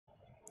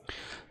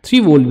3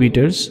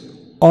 voltmeters,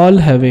 all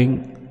having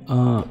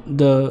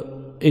the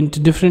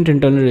different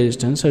internal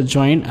resistance, are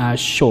joined as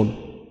shown.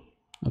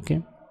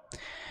 Okay.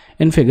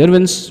 In figure,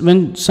 when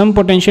some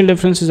potential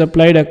difference is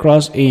applied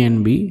across A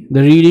and B,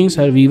 the readings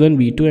are V1,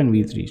 V2 and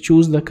V3.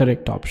 Choose the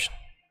correct option.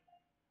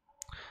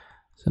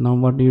 So now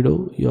what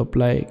do? You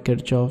apply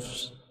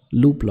Kirchhoff's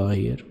loop law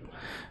here.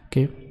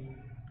 Okay.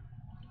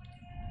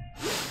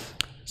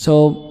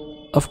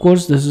 So of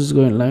course this is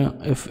going like,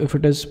 if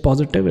it is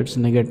positive, it's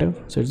negative.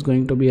 So it's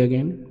going to be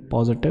again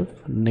positive,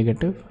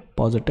 negative,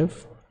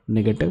 positive,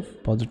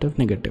 negative, positive,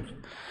 negative.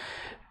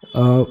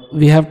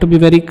 We have to be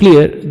very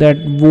clear that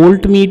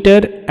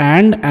voltmeter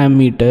and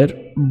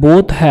ammeter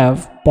both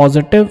have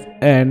positive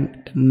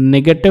and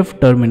negative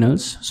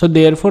terminals, so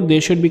therefore they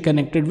should be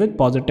connected with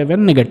positive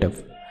and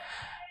negative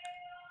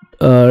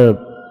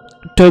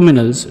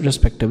terminals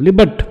respectively.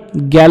 But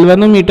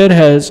galvanometer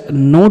has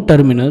no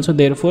terminal, so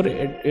therefore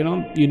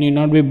you need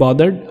not be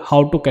bothered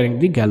how to connect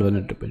the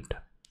galvanometer.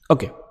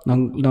 Okay,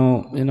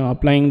 now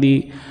applying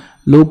the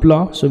loop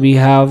law, so we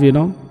have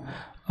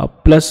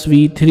plus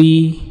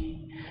V3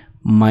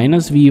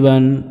 minus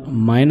V1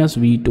 minus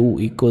V2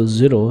 equals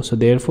 0. So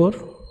therefore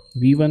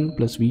V1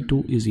 plus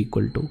V2 is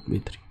equal to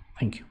V3.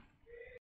 Thank you.